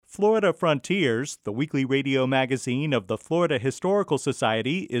Florida Frontiers, the weekly radio magazine of the Florida Historical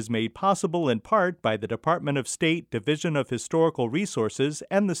Society, is made possible in part by the Department of State Division of Historical Resources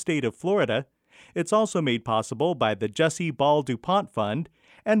and the state of Florida. It's also made possible by the Jesse Ball DuPont Fund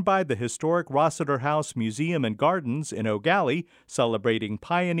and by the historic Rossiter House Museum and Gardens in Eau Gallie, celebrating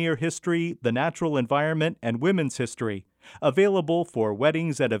pioneer history, the natural environment, and women's history. Available for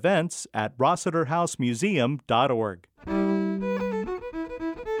weddings and events at rossiterhousemuseum.org.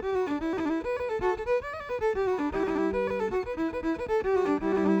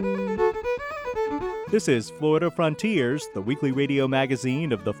 This is Florida Frontiers, the weekly radio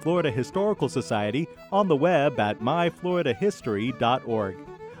magazine of the Florida Historical Society, on the web at myfloridahistory.org.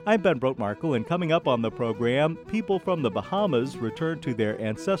 I'm Ben Brotmarkle, and coming up on the program, people from the Bahamas return to their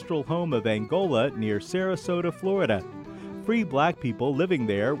ancestral home of Angola near Sarasota, Florida. Free black people living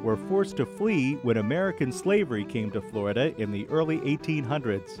there were forced to flee when American slavery came to Florida in the early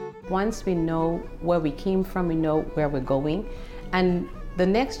 1800s. Once we know where we came from, we know where we're going, and the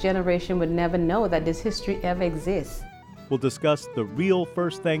next generation would never know that this history ever exists. We'll discuss the real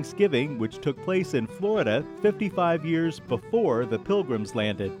first Thanksgiving, which took place in Florida 55 years before the Pilgrims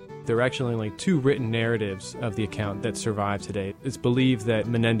landed. There are actually only two written narratives of the account that survive today. It's believed that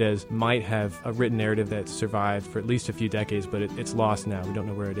Menendez might have a written narrative that survived for at least a few decades, but it's lost now. We don't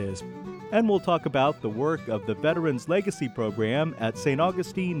know where it is. And we'll talk about the work of the Veterans Legacy Program at St.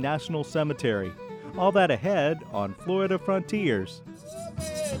 Augustine National Cemetery. All that ahead on Florida Frontiers.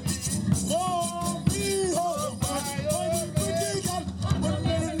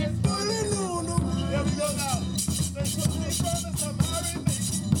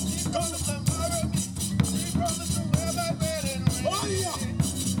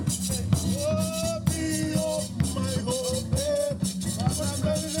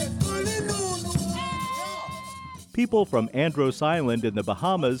 People from Andros Island in the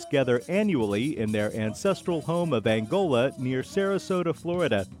Bahamas gather annually in their ancestral home of Angola near Sarasota,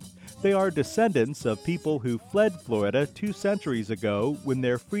 Florida. They are descendants of people who fled Florida 2 centuries ago when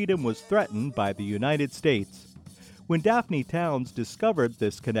their freedom was threatened by the United States. When Daphne Towns discovered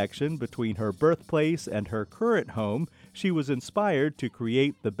this connection between her birthplace and her current home, she was inspired to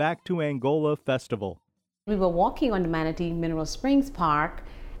create the Back to Angola Festival. We were walking on the Manatee Mineral Springs Park,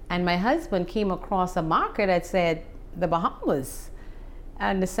 and my husband came across a marker that said the Bahamas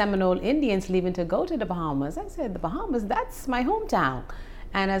and the Seminole Indians leaving to go to the Bahamas. I said, the Bahamas, that's my hometown.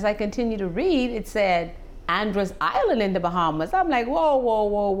 And as I continued to read, it said Andros Island in the Bahamas. I'm like,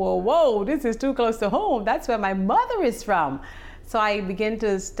 whoa, this is too close to home. That's where my mother is from. So I began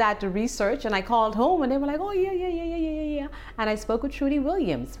to start to research, and I called home, and they were like, oh, yeah. And I spoke with Trudy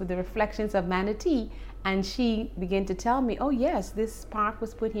Williams with the Reflections of Manatee, and she began to tell me, oh, yes, this park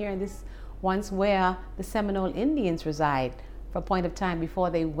was put here, and this once where the Seminole Indians reside for a point of time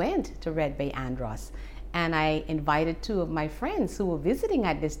before they went to Red Bay Andros. And I invited 2 of my friends who were visiting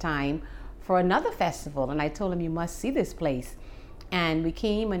at this time for another festival, and I told them, you must see this place. And we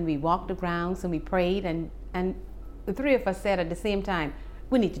came and we walked the grounds and we prayed, and the 3 of us said at the same time,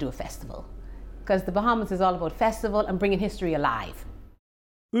 we need to do a festival, because the Bahamas is all about festival and bringing history alive.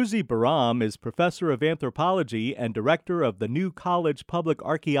 Uzi Baram is professor of anthropology and director of the New College Public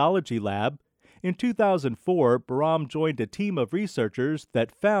Archaeology Lab. In 2004, Baram joined a team of researchers that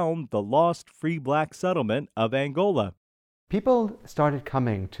found the lost free black settlement of Angola. People started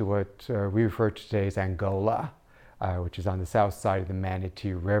coming to what we refer to today as Angola, which is on the south side of the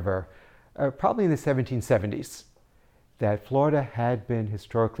Manatee River, probably in the 1770s. That Florida had been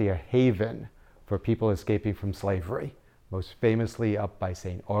historically a haven for people escaping from slavery, most famously up by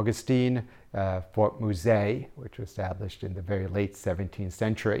St. Augustine, Fort Muzay, which was established in the very late 17th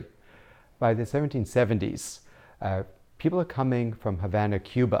century. By the 1770s, people are coming from Havana,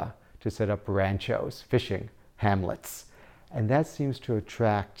 Cuba, to set up ranchos, fishing hamlets. And that seems to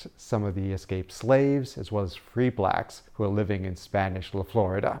attract some of the escaped slaves, as well as free blacks who are living in Spanish La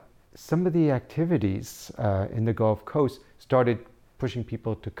Florida. Some of the activities in the Gulf Coast started pushing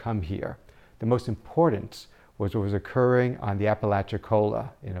people to come here. The most important was what was occurring on the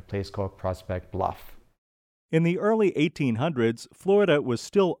Apalachicola in a place called Prospect Bluff. In the early 1800s, Florida was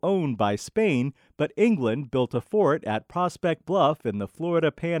still owned by Spain, but England built a fort at Prospect Bluff in the Florida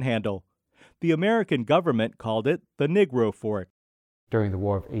Panhandle. The American government called it the Negro Fort. During the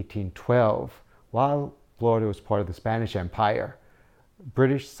War of 1812, while Florida was part of the Spanish Empire,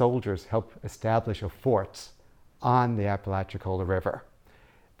 British soldiers helped establish a fort on the Apalachicola River.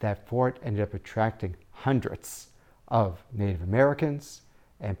 That fort ended up attracting hundreds of Native Americans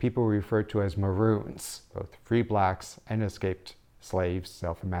and people were referred to as Maroons, both free blacks and escaped slaves,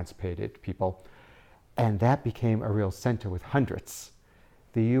 self-emancipated people. And that became a real center with hundreds.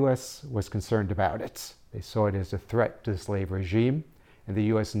 the U.S. was concerned about it. They saw it as a threat to the slave regime, and the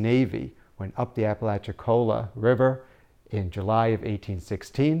U.S. Navy went up the Apalachicola River in July of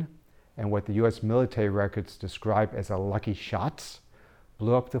 1816, and what the U.S. military records describe as a lucky shot,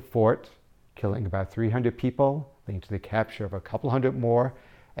 blew up the fort, killing about 300 people, leading to the capture of a couple hundred more,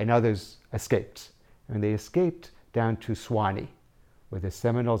 and others escaped. And they escaped down to Suwannee, where the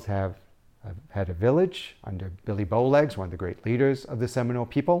Seminoles had a village under Billy Bowlegs, one of the great leaders of the Seminole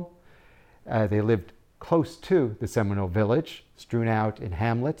people. They lived close to the Seminole village, strewn out in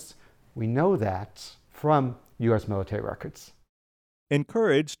hamlets. We know that from U.S. military records.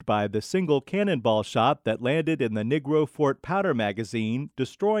 Encouraged by the single cannonball shot that landed in the Negro Fort powder magazine,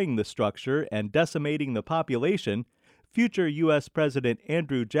 destroying the structure and decimating the population, future U.S. President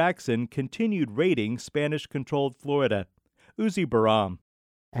Andrew Jackson continued raiding Spanish-controlled Florida. Uzi Bahram.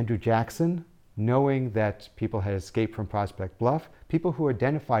 Andrew Jackson, knowing that people had escaped from Prospect Bluff, people who were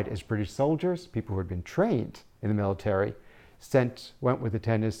identified as British soldiers, people who had been trained in the military, went with the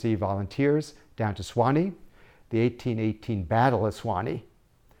Tennessee Volunteers down to Suwannee. The 1818 Battle of Suwannee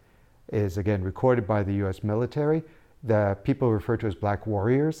is again recorded by the U.S. military. The people referred to as Black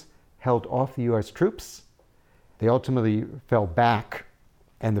Warriors held off the U.S. troops. They ultimately fell back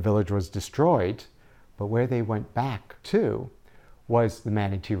and the village was destroyed. But where they went back to was the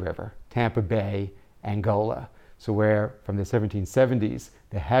Manatee River, Tampa Bay, Angola. So where from the 1770s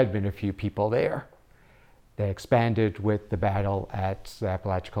there had been a few people there. They expanded with the battle at the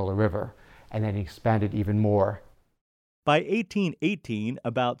Apalachicola River, and then expanded even more. By 1818,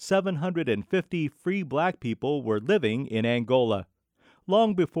 about 750 free black people were living in Angola.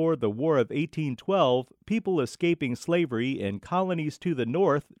 Long before the War of 1812, people escaping slavery in colonies to the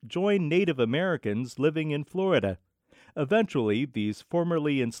north joined Native Americans living in Florida. Eventually, these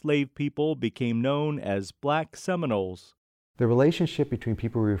formerly enslaved people became known as Black Seminoles. The relationship between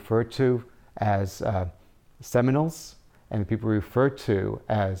people referred to as Seminoles and the people referred to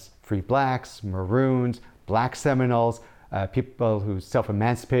as free blacks, maroons, black Seminoles, people who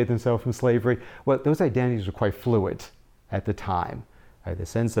self-emancipated themselves from slavery, well, those identities were quite fluid at the time. The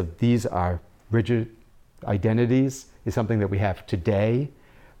sense of these are rigid identities is something that we have today.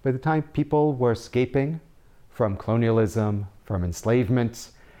 By the time people were escaping from colonialism, from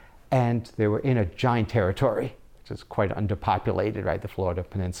enslavement, and they were in a giant territory, which is quite underpopulated, right, the Florida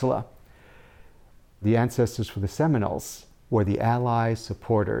Peninsula. The ancestors for the Seminoles were the allies,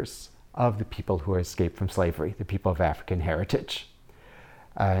 supporters of the people who escaped from slavery, the people of African heritage.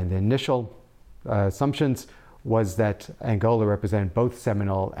 And the initial assumptions was that Angola represented both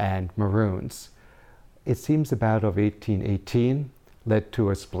Seminole and Maroons. It seems about of 1818 led to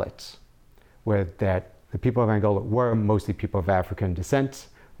a split, where that the people of Angola were mostly people of African descent,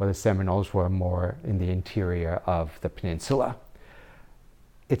 while the Seminoles were more in the interior of the peninsula.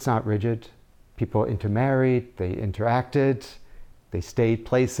 It's not rigid. People intermarried, they interacted, they stayed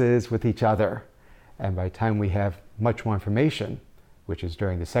places with each other. And by the time we have much more information, which is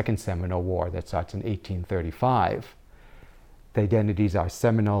during the Second Seminole War that starts in 1835, the identities are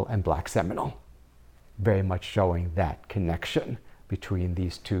Seminole and Black Seminole, very much showing that connection between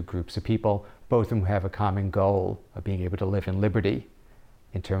these two groups of people, both of them have a common goal of being able to live in liberty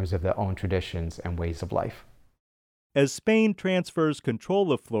in terms of their own traditions and ways of life. As Spain transfers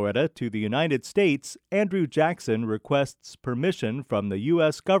control of Florida to the United States, Andrew Jackson requests permission from the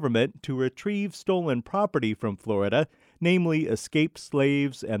U.S. government to retrieve stolen property from Florida, namely escaped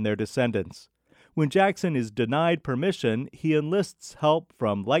slaves and their descendants. When Jackson is denied permission, he enlists help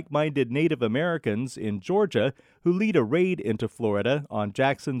from like-minded Native Americans in Georgia who lead a raid into Florida on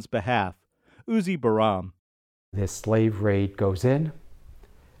Jackson's behalf. Uzi Bahram. This slave raid goes in,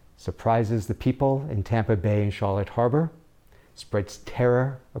 surprises the people in Tampa Bay and Charlotte Harbor, spreads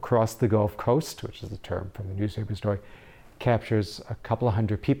terror across the Gulf Coast, which is the term from the newspaper story, captures a couple of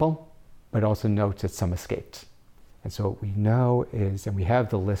hundred people, but also notes that some escaped. And so what we know is, and we have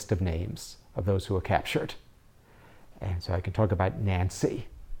the list of names of those who were captured. And so I can talk about Nancy,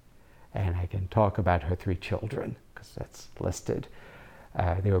 and I can talk about her 3 children, because that's listed.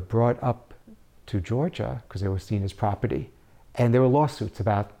 They were brought up to Georgia because they were seen as property. And there were lawsuits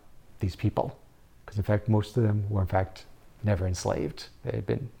about these people, because in fact most of them were in fact never enslaved. They had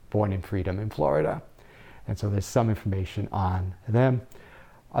been born in freedom in Florida. And so there's some information on them.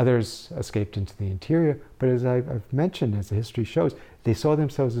 Others escaped into the interior, but as I've mentioned, as the history shows, they saw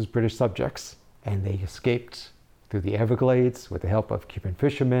themselves as British subjects, and they escaped through the Everglades with the help of Cuban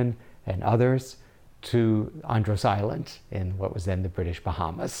fishermen and others to Andros Island in what was then the British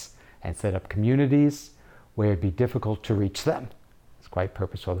Bahamas, and set up communities where it'd be difficult to reach them. It's quite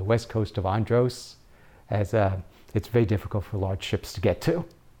purposeful. The west coast of Andros has a it's very difficult for large ships to get to.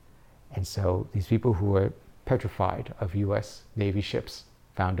 And so these people who were petrified of U.S. Navy ships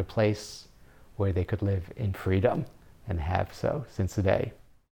found a place where they could live in freedom and have so since the day.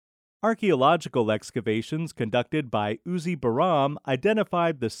 Archaeological excavations conducted by Uzi Baram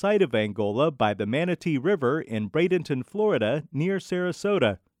identified the site of Angola by the Manatee River in Bradenton, Florida, near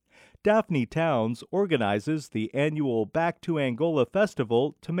Sarasota. Daphne Towns organizes the annual Back to Angola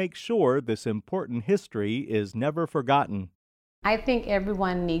Festival to make sure this important history is never forgotten. I think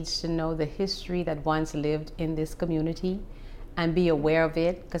everyone needs to know the history that once lived in this community and be aware of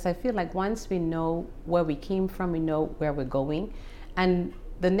it, because I feel like once we know where we came from, we know where we're going, and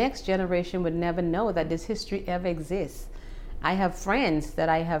the next generation would never know that this history ever exists. I have friends that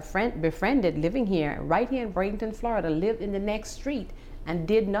I have befriended living here, right here in Bradenton, Florida, lived in the next street and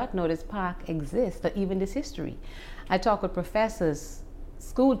did not know this park exists or even this history. I talk with professors,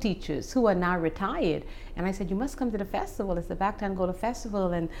 school teachers who are now retired, and I said, you must come to the festival. It's the Back to Angola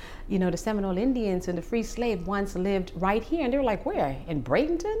Festival, and you know, the Seminole Indians and the free slave once lived right here. And they were like, where? In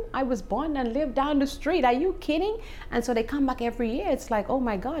Bradenton? I was born and lived down the street. Are you kidding? And so they come back every year. It's like, oh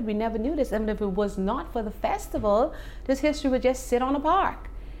my God, we never knew this. And if it was not for the festival, this history would just sit on a park.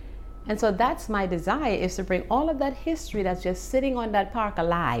 And so that's my desire, is to bring all of that history that's just sitting on that park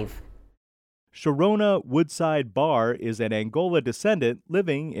alive. Sharona Woodside Barr is an Angola descendant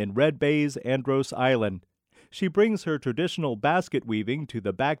living in Red Bay's Andros Island. She brings her traditional basket weaving to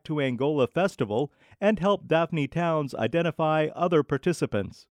the Back to Angola Festival and helped Daphne Towns identify other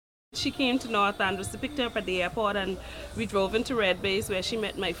participants. She came to North Andros, picked her up at the airport, and we drove into Red Bay, where she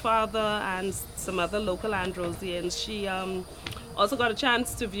met my father and some other local Androsians. She also got a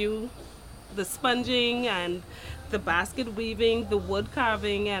chance to view the sponging and the basket weaving, the wood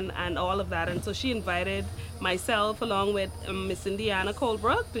carving, and all of that. And so she invited myself, along with Miss Indiana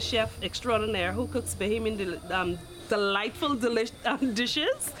Colebrook, the chef extraordinaire who cooks Bahamian delightful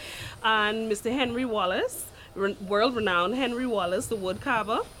dishes, and Mr. Henry Wallace, world-renowned Henry Wallace, the wood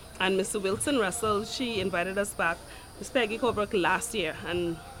carver, and Mr. Wilson Russell. She invited us back, Miss Peggy Colebrook, last year.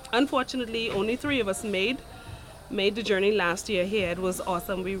 And unfortunately, only 3 of us made the journey last year here. It was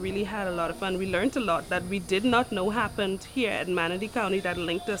awesome. We really had a lot of fun. We learned a lot that we did not know happened here at Manatee County that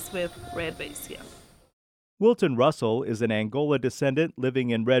linked us with Red Bays here. Wilton Russell is an Angola descendant living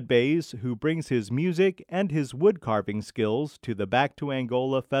in Red Bays who brings his music and his wood carving skills to the Back to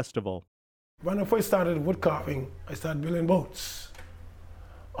Angola Festival. When I first started wood carving, I started building boats,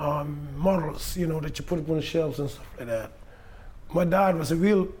 models, you know, that you put up on the shelves and stuff like that. My dad was a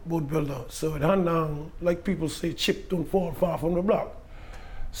real boat builder, so it hand down, like people say, chip don't fall far from the block.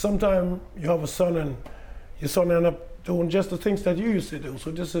 Sometimes you have a son and your son end up doing just the things that you used to do.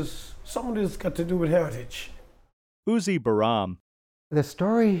 So this is something that's got to do with heritage. Uzi Baram. The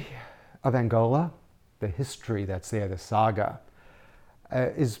story of Angola, the history that's there, the saga,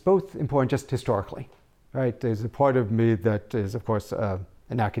 is both important just historically, right? There's a part of me that is, of course,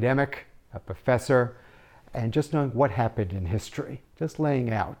 an academic, a professor, and just knowing what happened in history, just laying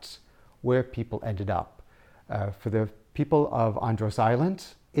out where people ended up. For the people of Andros Island,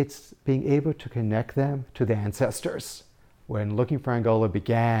 it's being able to connect them to their ancestors. When Looking for Angola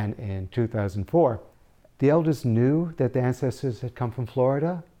began in 2004, the elders knew that their ancestors had come from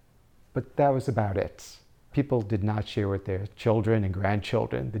Florida, but that was about it. People did not share with their children and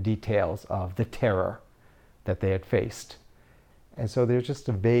grandchildren the details of the terror that they had faced. And so there's just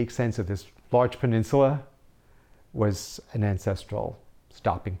a vague sense of this large peninsula was an ancestral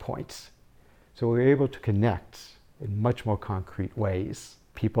stopping point. So we were able to connect in much more concrete ways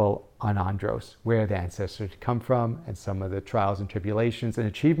people on Andros, where their ancestors come from, and some of the trials and tribulations and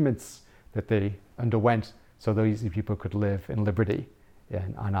achievements that they underwent so these people could live in liberty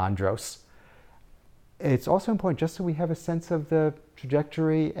on Andros. It's also important just so we have a sense of the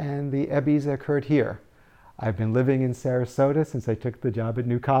trajectory and the ebbies that occurred here. I've been living in Sarasota since I took the job at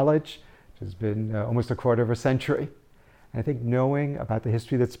New College. Has been almost a quarter of a century. And I think knowing about the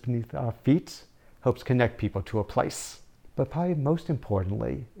history that's beneath our feet helps connect people to a place. But probably most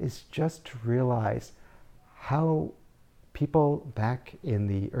importantly is just to realize how people back in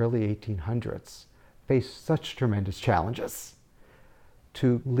the early 1800s faced such tremendous challenges.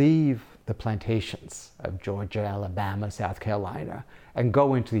 To leave the plantations of Georgia, Alabama, South Carolina, and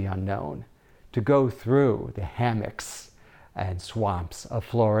go into the unknown, to go through the hammocks and swamps of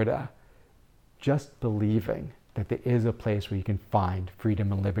Florida, just believing that there is a place where you can find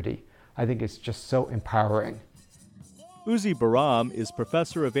freedom and liberty. I think it's just so empowering. Uzi Baram is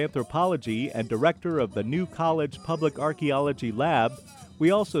professor of anthropology and director of the New College Public Archaeology Lab.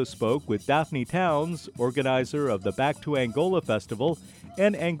 We also spoke with Daphne Towns, organizer of the Back to Angola Festival,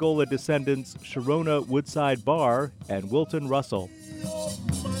 and Angola descendants Sharona Woodside Barr and Wilton Russell.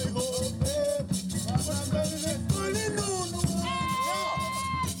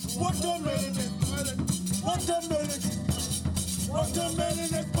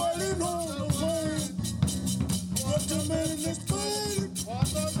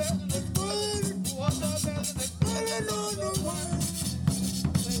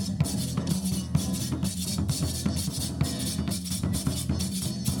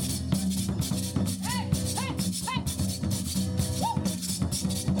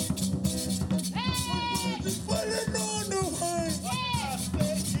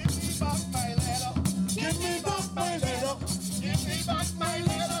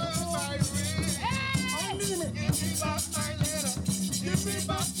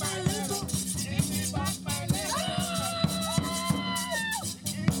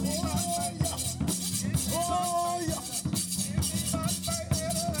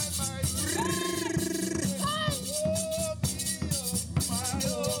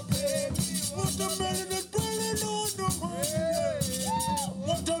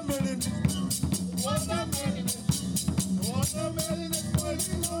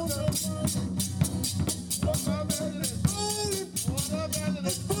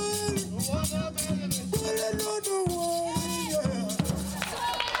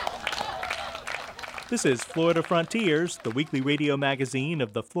 This is Florida Frontiers, the weekly radio magazine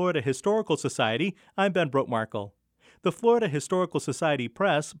of the Florida Historical Society. I'm Ben Brotemarkle. The Florida Historical Society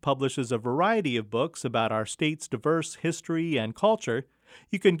Press publishes a variety of books about our state's diverse history and culture.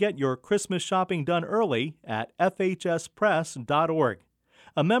 You can get your Christmas shopping done early at fhspress.org.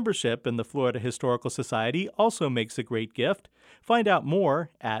 A membership in the Florida Historical Society also makes a great gift. Find out more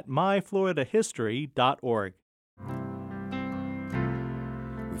at myfloridahistory.org.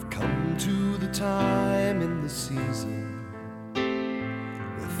 We've come to the time in the season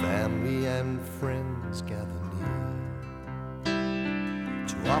where family and friends gather near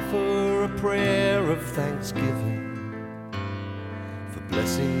to offer a prayer of thanksgiving for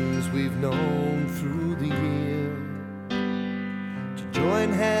blessings we've known through the year, to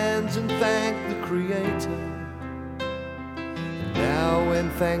join hands and thank the Creator. And now when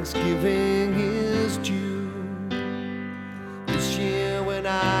Thanksgiving is due, when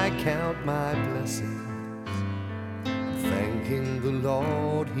I count my blessings, thanking the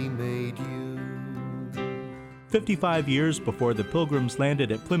Lord He made you. 55 years before the Pilgrims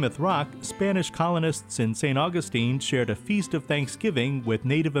landed at Plymouth Rock, Spanish colonists in St. Augustine shared a feast of Thanksgiving with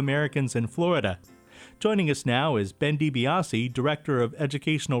Native Americans in Florida. Joining us now is Ben DiBiase, Director of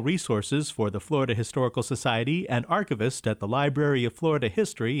Educational Resources for the Florida Historical Society and archivist at the Library of Florida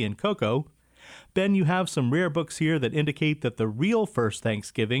History in Cocoa. Ben, you have some rare books here that indicate that the real first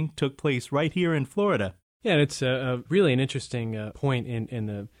Thanksgiving took place right here in Florida. Yeah, and it's really an interesting point in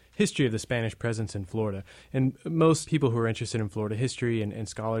the history of the Spanish presence in Florida. And most people who are interested in Florida history and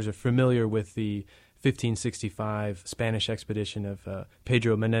scholars are familiar with the 1565 Spanish expedition of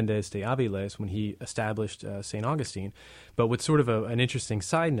Pedro Menendez de Aviles when he established St. Augustine. But what's sort of an interesting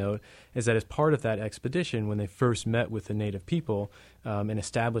side note is that as part of that expedition, when they first met with the native people and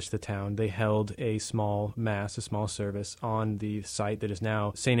established the town, they held a small mass, a small service on the site that is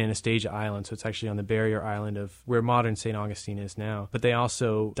now St. Anastasia Island. So it's actually on the barrier island of where modern St. Augustine is now. But they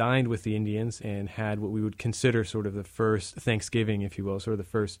also dined with the Indians and had what we would consider sort of the first Thanksgiving, if you will, sort of the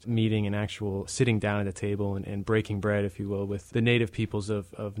first meeting and actual sitting down at a table and breaking bread, if you will, with the native peoples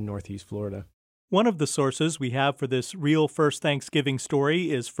of Northeast Florida. One of the sources we have for this real first Thanksgiving story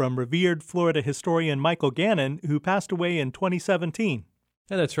is from revered Florida historian Michael Gannon, who passed away in 2017.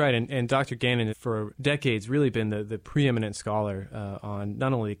 Yeah, that's right. And Dr. Gannon, for decades, really been the preeminent scholar on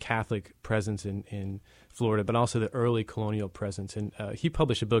not only the Catholic presence in Florida, but also the early colonial presence. And he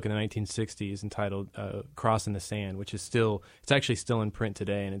published a book in the 1960s entitled Cross in the Sand, which is it's actually still in print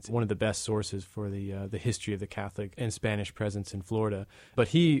today, and it's one of the best sources for the history of the Catholic and Spanish presence in Florida. But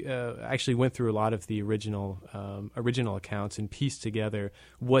he actually went through a lot of the original accounts and pieced together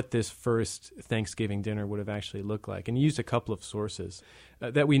what this first Thanksgiving dinner would have actually looked like. And he used a couple of sources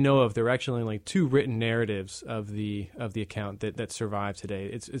that we know of. There are actually only two written narratives of the account that survive today.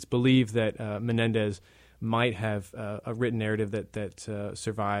 It's believed that Menendez might have a written narrative that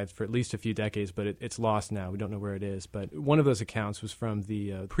survived for at least a few decades, but it's lost now. We don't know where it is. But one of those accounts was from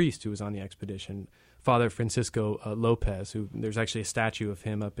the priest who was on the expedition, Father Francisco Lopez, who there's actually a statue of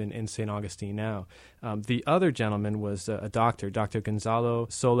him up in St. Augustine now. The other gentleman was a doctor, Dr. Gonzalo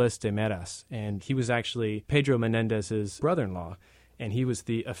Soles de Meras, and he was actually Pedro Menendez's brother-in-law. and he was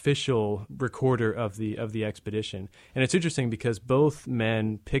the official recorder of the expedition. And it's interesting because both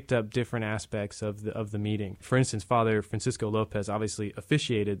men picked up different aspects of the meeting. For instance, Father Francisco Lopez obviously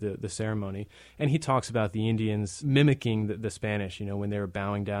officiated the ceremony, and he talks about the Indians mimicking the Spanish, when they were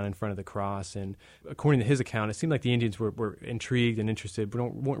bowing down in front of the cross. And according to his account, it seemed like the Indians were intrigued and interested, but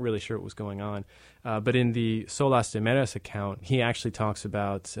weren't really sure what was going on. But in the Solas de Meras account, he actually talks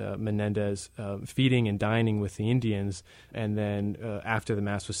about Menendez feeding and dining with the Indians, and then after the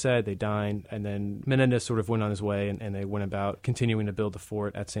Mass was said, they dined, and then Menendez sort of went on his way, and they went about continuing to build the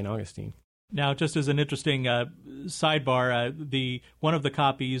fort at St. Augustine. Now, just as an interesting sidebar, one of the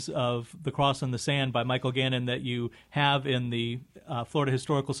copies of The Cross in the Sand by Michael Gannon that you have in the Florida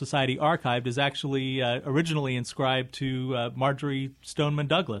Historical Society archived is actually originally inscribed to Marjorie Stoneman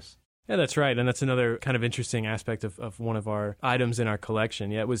Douglas. Yeah, that's right, and that's another kind of interesting aspect of one of our items in our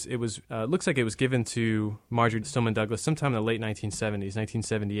collection. Yeah, it was looks like it was given to Marjorie Stoneman Douglas sometime in the late 1970s,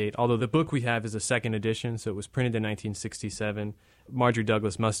 1978. Although the book we have is a second edition, so it was printed in 1967. Marjorie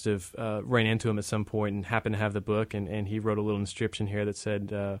Douglas must have ran into him at some point and happened to have the book, and he wrote a little inscription here that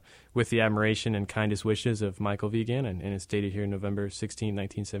said, "With the admiration and kindest wishes of Michael V. Gannon," and it's dated here November 16,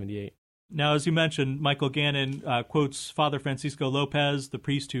 1978. Now, as you mentioned, Michael Gannon quotes Father Francisco Lopez, the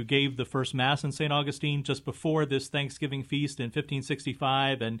priest who gave the first Mass in St. Augustine just before this Thanksgiving feast in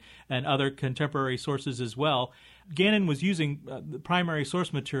 1565, and other contemporary sources as well. Gannon was using the primary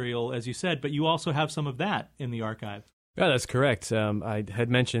source material, as you said, but you also have some of that in the archive. Yeah, that's correct. I had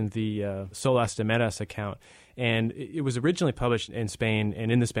mentioned the Solas de Meras account, and it was originally published in Spain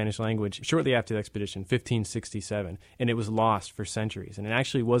and in the Spanish language shortly after the expedition, 1567, and it was lost for centuries. And it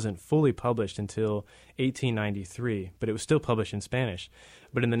actually wasn't fully published until 1893, but it was still published in Spanish.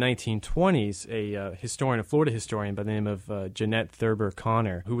 But in the 1920s, a Florida historian by the name of Jeanette Thurber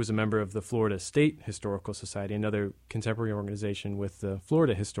Connor, who was a member of the Florida State Historical Society, another contemporary organization with the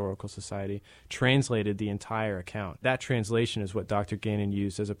Florida Historical Society, translated the entire account. That translation is what Dr. Gannon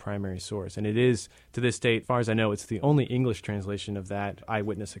used as a primary source, and it is, to this date, as far as I know, it's the only English translation of that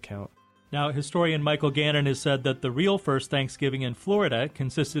eyewitness account. Now, historian Michael Gannon has said that the real first Thanksgiving in Florida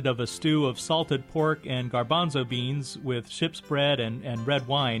consisted of a stew of salted pork and garbanzo beans with ship's bread and red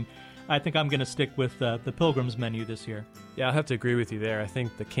wine. I think I'm going to stick with the Pilgrim's menu this year. Yeah, I'll have to agree with you there. I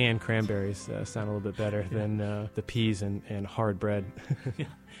think the canned cranberries sound a little bit better than the peas and hard bread. Yeah.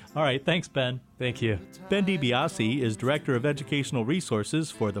 All right, thanks, Ben. Thank you. Ben DiBiase is Director of Educational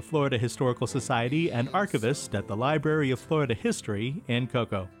Resources for the Florida Historical Society and archivist at the Library of Florida History in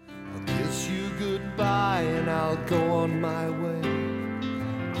Cocoa. I'll kiss you goodbye and I'll go on my way,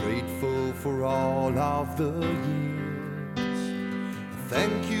 grateful for all of the years.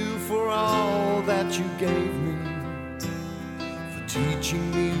 Thank you for all that you gave me, for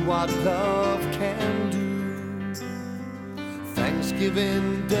teaching me what love can do.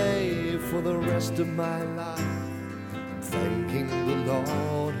 Thanksgiving Day for the rest of my life, I'm thanking the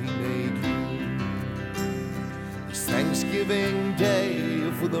Lord He made you. It's Thanksgiving Day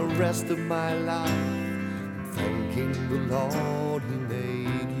for the rest of my life, I'm thanking the Lord He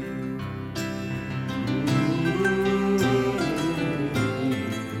made you.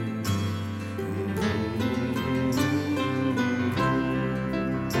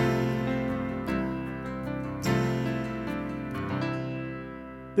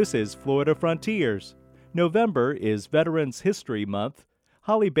 This is Florida Frontiers. November is Veterans History Month.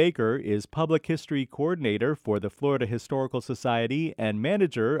 Holly Baker is Public History Coordinator for the Florida Historical Society and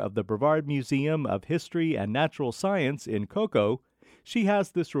manager of the Brevard Museum of History and Natural Science in Cocoa. She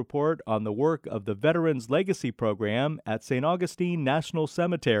has this report on the work of the Veterans Legacy Program at St. Augustine National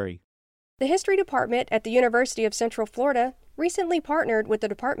Cemetery. The History Department at the University of Central Florida recently partnered with the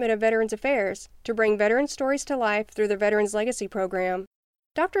Department of Veterans Affairs to bring veteran stories to life through the Veterans Legacy Program.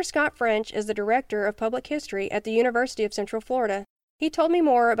 Dr. Scott French is the Director of Public History at the University of Central Florida. He told me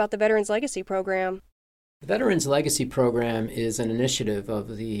more about the Veterans Legacy Program. The Veterans Legacy Program is an initiative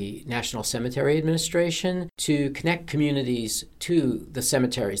of the National Cemetery Administration to connect communities to the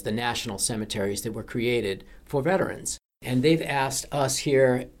cemeteries, the national cemeteries that were created for veterans. And they've asked us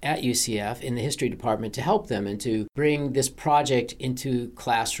here at UCF in the History Department to help them and to bring this project into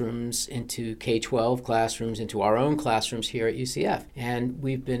classrooms, into K-12 classrooms, into our own classrooms here at UCF. And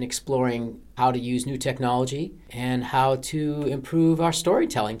we've been exploring how to use new technology and how to improve our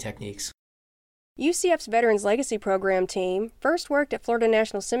storytelling techniques. UCF's Veterans Legacy Program team first worked at Florida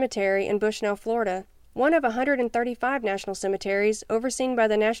National Cemetery in Bushnell, Florida, one of 135 national cemeteries overseen by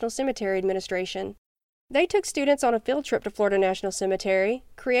the National Cemetery Administration. They took students on a field trip to Florida National Cemetery,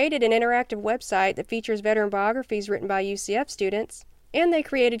 created an interactive website that features veteran biographies written by UCF students, and they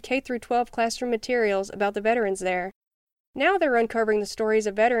created K-12 classroom materials about the veterans there. Now they're uncovering the stories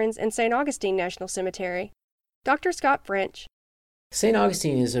of veterans in St. Augustine National Cemetery. Dr. Scott French. St.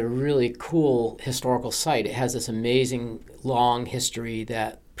 Augustine is a really cool historical site. It has this amazing long history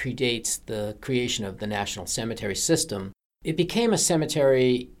that predates the creation of the National Cemetery System. It became a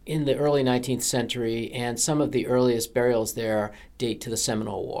cemetery in the early 19th century, and some of the earliest burials there date to the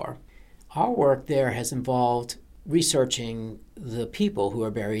Seminole War. Our work there has involved researching the people who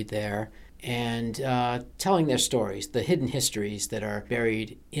are buried there and telling their stories, the hidden histories that are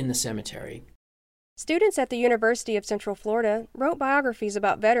buried in the cemetery. Students at the University of Central Florida wrote biographies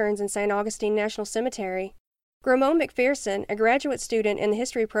about veterans in St. Augustine National Cemetery. Gramone McPherson, a graduate student in the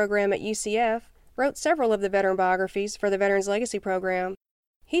history program at UCF, wrote several of the veteran biographies for the Veterans Legacy program.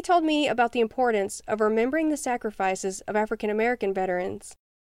 He told me about the importance of remembering the sacrifices of African American veterans.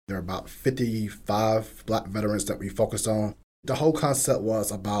 There are about 55 Black veterans that we focused on. The whole concept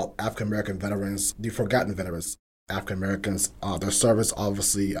was about African American veterans, the forgotten veterans. African Americans, their service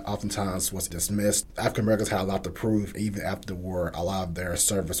obviously oftentimes was dismissed. African Americans had a lot to prove. Even after the war, a lot of their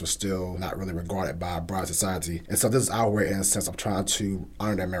service was still not really regarded by a broad society. And so this is our way, in a sense, of trying to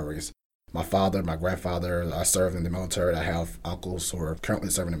honor their memories. My father, my grandfather served in the military. I have uncles who are currently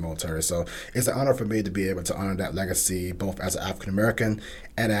serving in the military. So it's an honor for me to be able to honor that legacy, both as an African American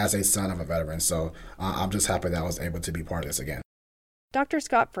and as a son of a veteran. So I'm just happy that I was able to be part of this again. Dr.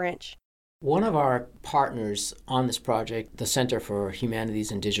 Scott French. One of our partners on this project, the Center for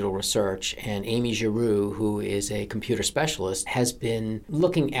Humanities and Digital Research, and Amy Giroux, who is a computer specialist, has been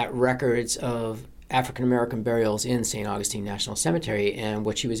looking at records of African American burials in St. Augustine National Cemetery, and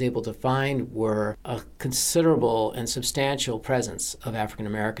what she was able to find were a considerable and substantial presence of African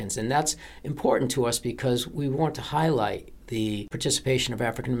Americans. And that's important to us because we want to highlight the participation of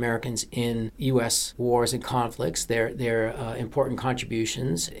African Americans in U.S. wars and conflicts, their important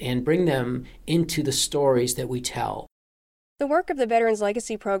contributions, and bring them into the stories that we tell. The work of the Veterans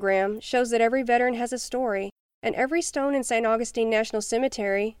Legacy program shows that every veteran has a story, and every stone in St. Augustine National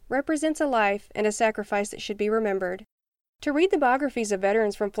Cemetery represents a life and a sacrifice that should be remembered. To read the biographies of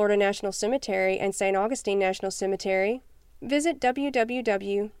veterans from Florida National Cemetery and St. Augustine National Cemetery, visit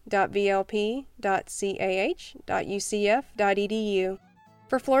www.vlp.cah.ucf.edu.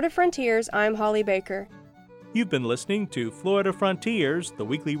 For Florida Frontiers, I'm Holly Baker. You've been listening to Florida Frontiers, the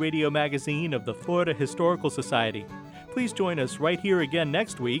weekly radio magazine of the Florida Historical Society. Please join us right here again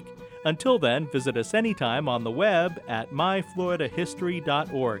next week. Until then, visit us anytime on the web at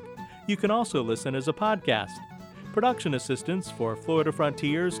myfloridahistory.org. You can also listen as a podcast. Production assistance for Florida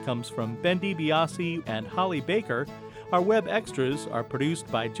Frontiers comes from Ben DiBiase and Holly Baker. Our web extras are produced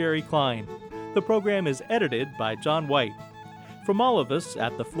by Jerry Klein. The program is edited by John White. From all of us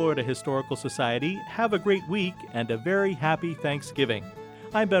at the Florida Historical Society, have a great week and a very happy Thanksgiving.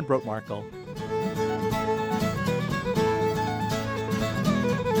 I'm Ben Brotmarkle.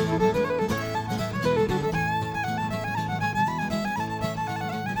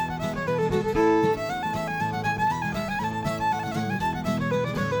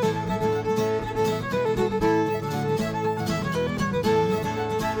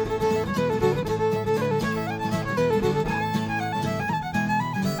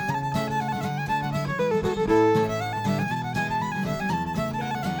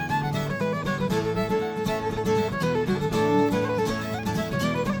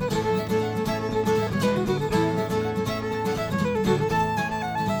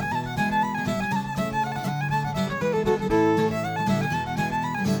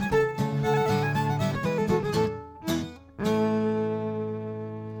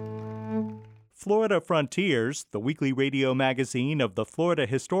 Florida Frontiers, the weekly radio magazine of the Florida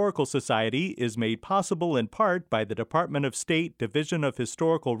Historical Society, is made possible in part by the Department of State Division of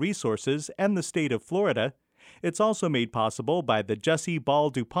Historical Resources and the state of Florida. It's also made possible by the Jessie Ball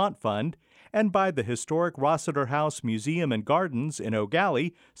DuPont Fund and by the historic Rossiter House Museum and Gardens in Eau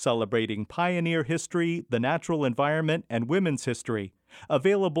Gallie, celebrating pioneer history, the natural environment, and women's history.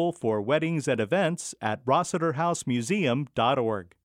 Available for weddings and events at rossiterhousemuseum.org.